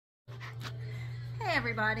Hey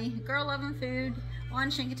everybody, Girl Loving Food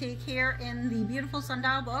on Chincoteague here in the beautiful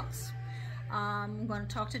Sundial Books. I'm going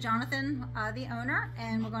to talk to Jonathan, the owner,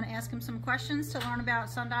 and we're going to ask him some questions to learn about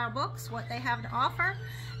Sundial Books, what they have to offer,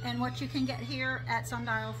 and what you can get here at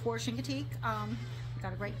Sundial for Chincoteague. We've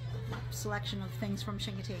got a great selection of things from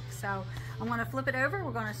Chincoteague. So I'm going to flip it over.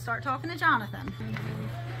 We're going to start talking to Jonathan.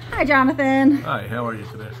 Hi Jonathan. Hi, how are you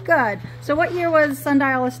today? Good. So what year was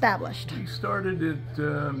Sundial established? We started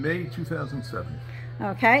at May 2007.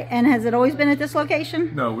 Okay, and has it always been at this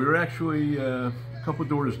location? No, we were actually a couple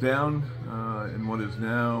doors down in what is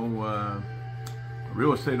now a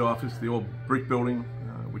real estate office, the old brick building,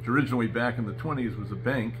 which originally back in the 20s was a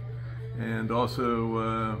bank, and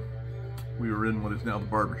also we were in what is now the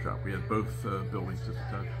barber shop. We had both buildings at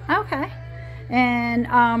the time. Okay,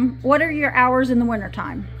 and what are your hours in the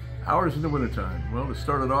wintertime? Hours in the wintertime. Well, to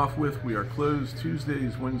start it off with, we are closed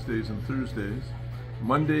Tuesdays, Wednesdays, and Thursdays.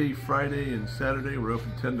 Monday, Friday, and Saturday we're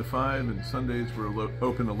open 10 to 5, and Sundays we're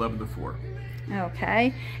open 11 to 4.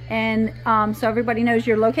 Okay, and so everybody knows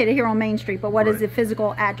you're located here on Main Street, but what is the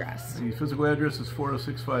physical address? The physical address is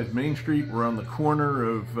 4065 Main Street. We're on the corner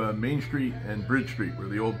of Main Street and Bridge Street, where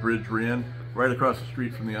the old bridge ran, right across the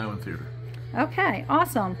street from the Island Theater. Okay,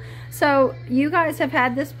 awesome. So you guys have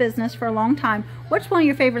had this business for a long time. What's one of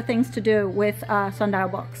your favorite things to do with Sundial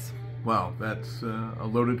Books? Wow, that's a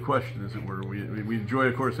loaded question, as it were. We enjoy,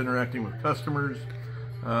 of course, interacting with customers.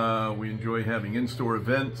 We enjoy having in-store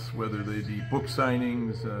events, whether they be book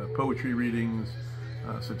signings, poetry readings.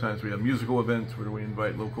 Sometimes we have musical events where we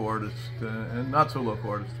invite local artists and not so local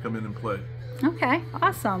artists to come in and play. Okay,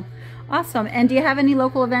 awesome. Awesome. And do you have any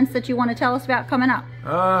local events that you want to tell us about coming up?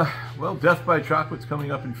 Well, Death by Chocolate's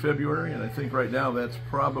coming up in February, and I think right now that's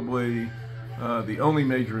probably the only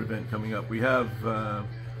major event coming up. We have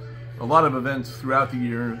a lot of events throughout the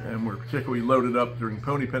year, and we're particularly loaded up during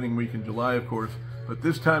Pony Penning Week in July, of course. But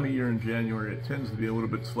this time of year in January, it tends to be a little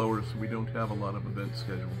bit slower, so we don't have a lot of events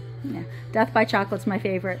scheduled. Yeah, Death by Chocolate's my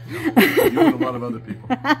favorite. You and a lot of other people.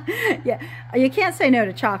 Yeah, you can't say no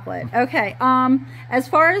to chocolate. Okay, as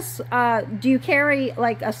far as, do you carry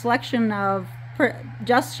like a selection of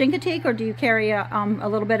just Chincoteague, or do you carry a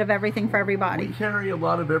little bit of everything for everybody? We carry a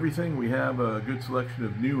lot of everything. We have a good selection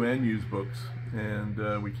of new and used books,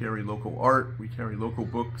 and we carry local art. We carry local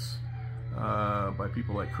books by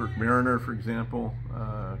people like Kirk Mariner, for example,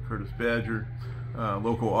 Curtis Badger.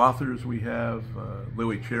 Local authors we have,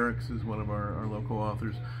 Lily Cherricks is one of our local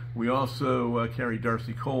authors. We also carry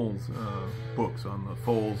Darcy Cole's books on the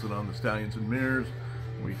foals and on the stallions and mares.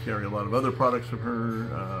 We carry a lot of other products from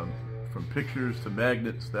her, from pictures to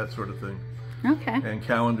magnets, that sort of thing. Okay. And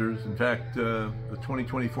calendars. In fact, the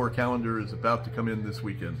 2024 calendar is about to come in this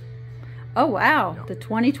weekend. Oh wow, yeah. The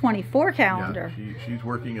 2024 calendar. Yeah, she's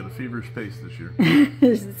working at a feverish pace this year.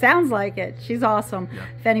 It sounds like it. She's awesome. Yeah.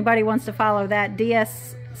 If anybody wants to follow that,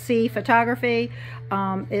 DSC Photography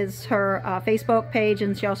is her Facebook page,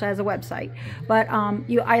 and she also has a website. But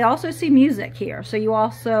I also see music here, so you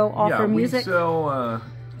also offer music? Yeah, we sell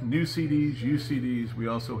new CDs, used CDs. We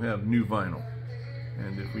also have new vinyl.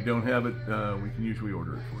 And if we don't have it, we can usually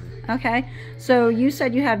order it for you. Okay, so you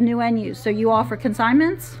said you have new and used, so you offer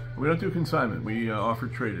consignments? We don't do consignment, we offer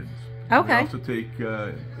trade-ins. Okay. We also take,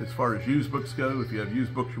 as far as used books go, if you have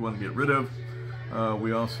used books you want to get rid of,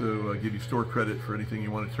 we also give you store credit for anything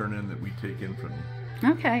you want to turn in that we take in from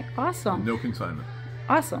you. Okay, awesome. And no consignment.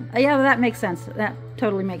 Awesome. Yeah, that makes sense. That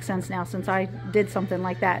totally makes sense now, since I did something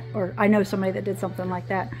like that, or I know somebody that did something like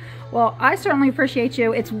that. Well, I certainly appreciate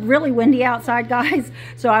you. It's really windy outside, guys,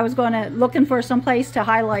 so I was looking for some place to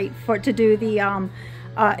highlight to do the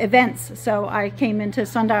events. So I came into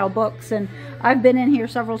Sundial Books, and I've been in here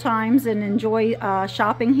several times and enjoy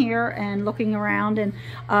shopping here and looking around, and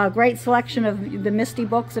a great selection of the Misty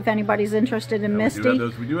books if anybody's interested in Misty.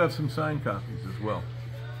 We do have some signed copies as well.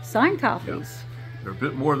 Signed copies? Yeah. They're a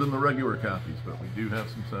bit more than the regular copies, but we do have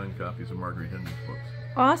some signed copies of Marguerite Henry's books.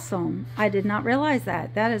 Awesome. I did not realize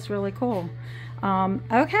that. That is really cool.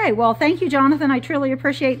 Okay, well, thank you, Jonathan. I truly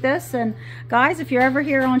appreciate this. And guys, if you're ever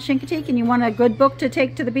here on Chincoteague and you want a good book to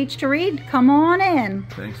take to the beach to read, come on in.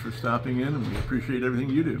 Thanks for stopping in, and we appreciate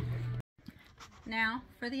everything you do. Now,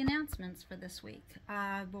 for the announcements for this week.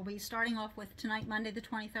 We'll be starting off with tonight, Monday the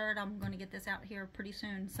 23rd. I'm going to get this out here pretty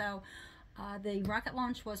soon. So, the rocket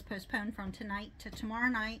launch was postponed from tonight to tomorrow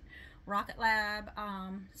night. Rocket Lab,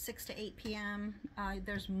 6 to 8 p.m.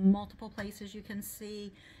 There's multiple places you can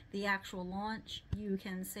see the actual launch. You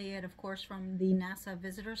can see it, of course, from the NASA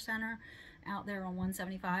Visitor Center out there on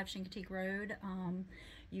 175 Chincoteague Road.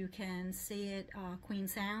 You can see it Queen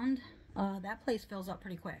Sound. That place fills up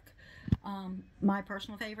pretty quick. My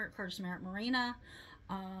personal favorite, Curtis Merritt Marina.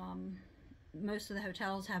 most of the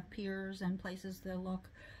hotels have piers and places to look.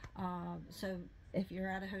 So if you're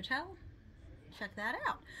at a hotel, check that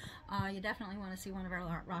out. You definitely want to see one of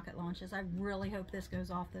our rocket launches. I really hope this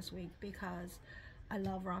goes off this week because I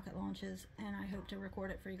love rocket launches, and I hope to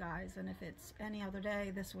record it for you guys. And if it's any other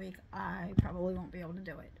day this week, I probably won't be able to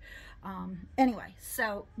do it. Anyway,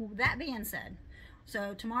 so that being said,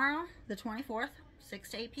 so tomorrow, the 24th, 6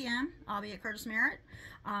 to 8 p.m. I'll be at Curtis Merritt.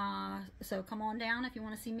 So come on down if you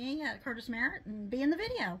want to see me at Curtis Merritt and be in the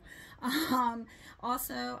video.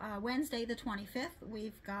 Also, Wednesday the 25th,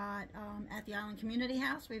 we've got at the Island Community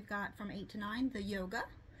House, we've got from 8 to 9 the yoga.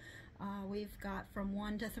 We've got from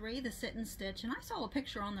 1 to 3 the sit and stitch, and I saw a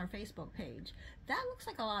picture on their Facebook page. That looks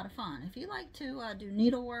like a lot of fun. If you like to do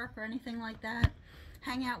needlework or anything like that,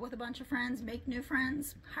 hang out with a bunch of friends, make new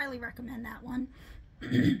friends, highly recommend that one.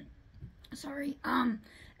 Sorry. And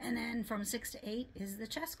then from 6 to 8 is the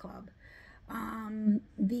chess club.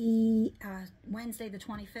 The Wednesday the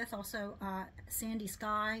 25th, also Sandy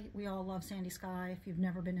Sky. We all love Sandy Sky. If you've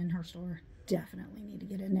never been in her store, definitely need to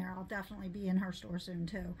get in there. I'll definitely be in her store soon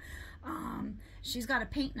too. She's got a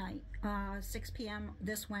paint night 6 p.m.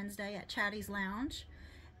 this Wednesday at Chatty's Lounge.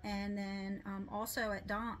 And then also at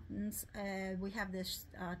Don's, we have this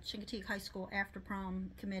Chincoteague High School After Prom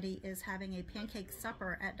Committee is having a pancake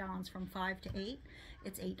supper at Don's from 5 to 8.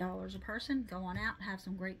 It's $8 a person. Go on out, have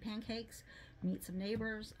some great pancakes, meet some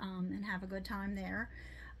neighbors, and have a good time there.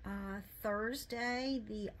 Thursday,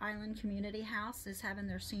 the Island Community House is having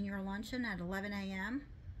their senior luncheon at 11 a.m.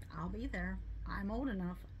 I'll be there. I'm old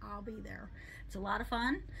enough. I'll be there. It's a lot of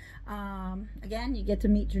fun. Again, you get to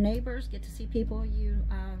meet your neighbors, get to see people you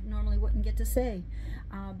normally wouldn't get to see.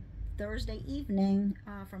 Thursday evening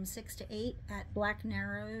from 6 to 8 at Black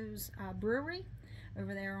Narrows Brewery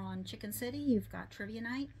over there on Chicken City. You've got trivia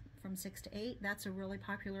night from 6 to 8. That's a really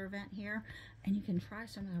popular event here, and you can try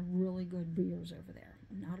some of the really good beers over there.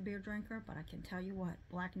 I'm not a beer drinker, but I can tell you what,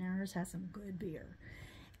 Black Narrows has some good beer.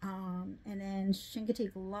 And then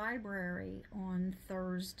Chincoteague Library on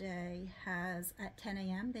Thursday has at 10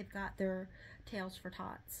 a.m. they've got their Tales for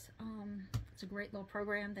Tots. It's a great little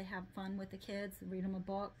program. They have fun with the kids, read them a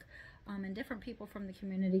book, and different people from the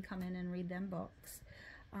community come in and read them books.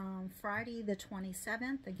 Friday the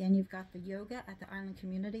 27th, again, you've got the yoga at the Island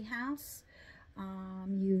Community House.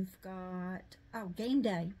 You've got, oh, game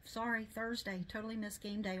day. Sorry, Thursday. Totally missed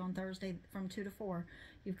game day on Thursday from 2 to 4.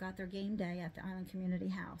 You've got their game day at the Island Community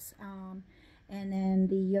House. And then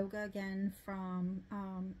the yoga again from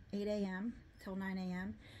 8 a.m. till 9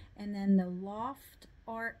 a.m. And then the Loft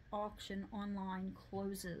Art Auction online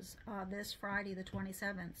closes this Friday the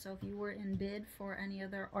 27th. So if you were in bid for any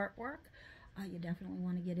of their artwork, you definitely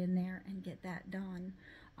want to get in there and get that done.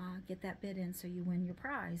 Get that bid in so you win your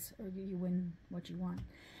prize, or you win what you want.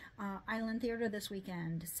 Island Theater this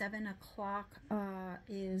weekend, 7 o'clock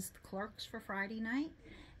is the Clerks for Friday night,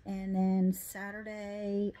 and then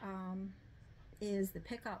Saturday is the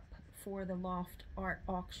pickup for the Loft Art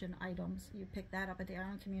Auction items. You pick that up at the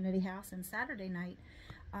Island Community House, and Saturday night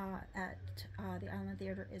at the Island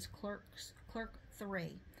Theater is Clerk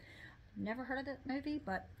 3. Never heard of that movie,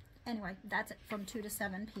 but anyway, that's from 2 to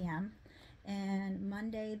 7 p.m. And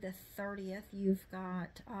Monday the 30th, you've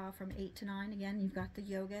got from 8 to 9, again, you've got the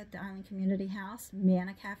yoga at the Island Community House,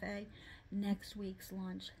 Manna Cafe. Next week's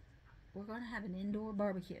lunch, we're going to have an indoor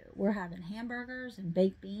barbecue. We're having hamburgers and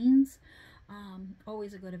baked beans.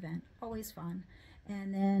 Always a good event, always fun.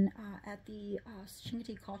 And then at the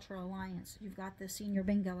Chincoteague Cultural Alliance, you've got the senior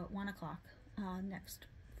bingo at 1 o'clock next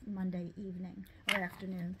Monday evening or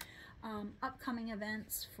afternoon. Upcoming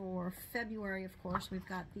events for February, of course, we've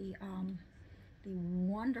got the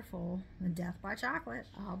wonderful Death by Chocolate.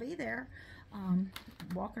 I'll be there,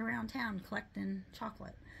 walking around town collecting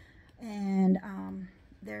chocolate. And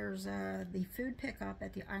there's the food pickup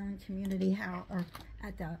at the Island Community House, or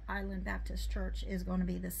at the Island Baptist Church, is going to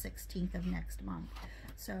be the 16th of next month.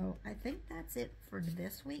 So I think that's it for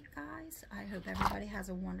this week, guys. I hope everybody has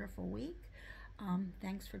a wonderful week.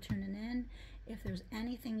 Thanks for tuning in. If there's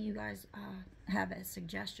anything you guys have as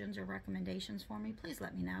suggestions or recommendations for me, please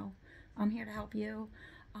let me know. I'm here to help you.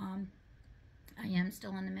 I am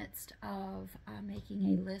still in the midst of making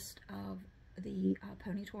a list of the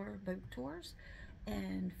pony tour boat tours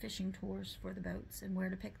and fishing tours for the boats and where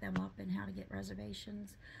to pick them up and how to get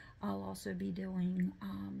reservations. I'll also be doing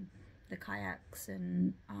the kayaks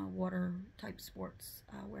and water type sports,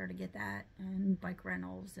 where to get that, and bike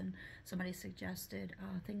rentals, and somebody suggested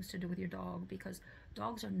things to do with your dog, because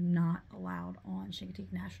dogs are not allowed on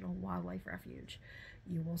Chincoteague National Wildlife Refuge.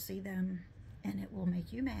 You will see them and it will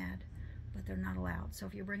make you mad, but they're not allowed. So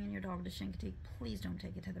if you're bringing your dog to Chincoteague, please don't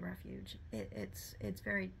take it to the refuge. It's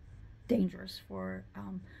very dangerous for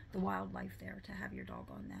the wildlife there to have your dog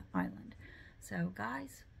on that island. So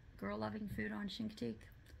guys, girl loving food on Chincoteague,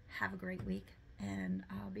 have a great week, and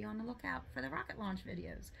I'll be on the lookout for the rocket launch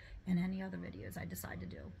videos and any other videos I decide to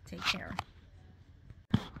do. Take care.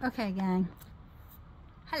 Okay, gang.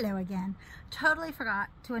 Hello again. Totally forgot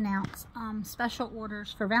to announce special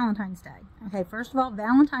orders for Valentine's Day. Okay, first of all,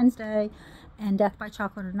 Valentine's Day and Death by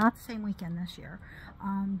Chocolate are not the same weekend this year.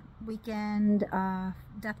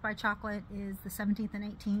 Death by Chocolate is the 17th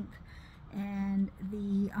and 18th, and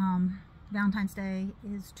the Valentine's Day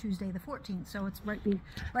is Tuesday the 14th, so it's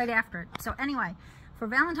right after it. So anyway, for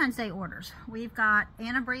Valentine's Day orders, we've got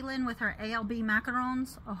Anna Breland with her ALB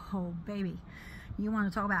macarons. Oh, baby. You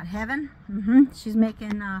want to talk about heaven? She's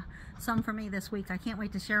making some for me this week. I can't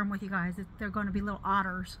wait to share them with you guys. They're going to be little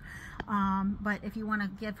otters. But if you want to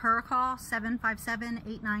give her a call,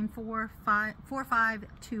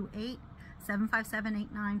 757-894-4528.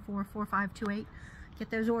 757-894-4528.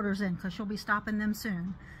 Get those orders in because she'll be stopping them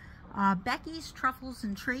soon. Becky's Truffles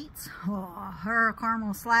and Treats. Oh, her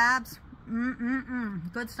caramel slabs.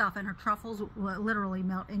 Good stuff. And her truffles will literally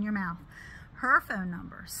melt in your mouth. Her phone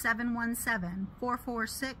number,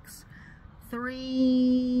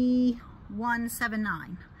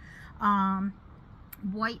 717-446-3179.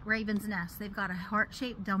 White Raven's Nest. They've got a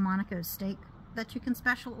heart-shaped Delmonico steak that you can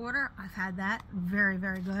special order. I've had that. Very,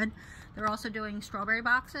 very good. They're also doing strawberry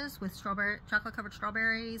boxes with chocolate-covered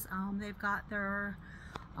strawberries. They've got their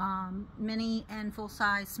mini and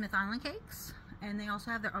full-size Smith Island cakes. And they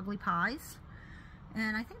also have their ugly pies.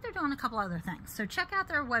 And I think they're doing a couple other things. So check out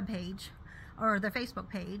their webpage, or their Facebook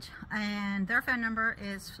page, and their phone number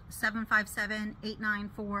is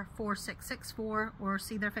 757-894-4664, or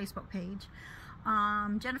see their Facebook page.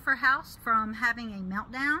 Jennifer House from Having a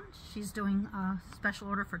Meltdown, she's doing a special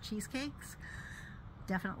order for cheesecakes.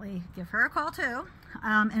 Definitely give her a call too.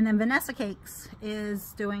 And then Vanessa Cakes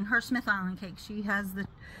is doing her Smith Island cake. She has the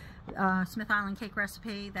Smith Island cake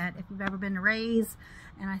recipe that if you've ever been to Ray's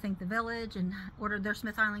and I think the Village and ordered their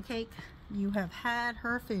Smith Island cake, you have had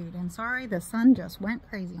her food. And sorry, the sun just went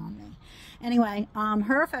crazy on me. Anyway,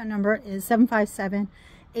 her phone number is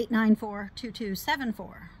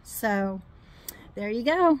 757-894-2274. So there you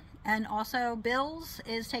go. And also Bill's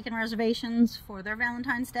is taking reservations for their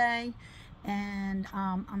Valentine's Day, and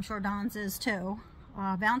I'm sure Don's is too.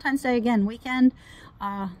 Valentine's Day again weekend.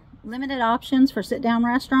 Limited options for sit-down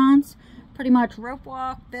restaurants. Pretty much Rope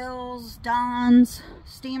Walk, Bill's, Don's,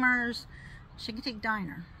 Steamers, Chincoteague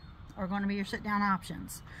Diner are going to be your sit-down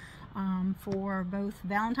options for both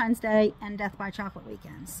Valentine's Day and Death by Chocolate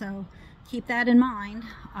weekend. So keep that in mind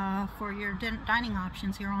for your dining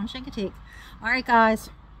options here on Chincoteague. Alright guys,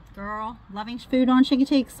 girl loving food on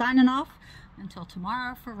Chincoteague signing off until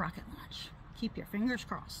tomorrow for rocket launch. Keep your fingers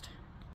crossed.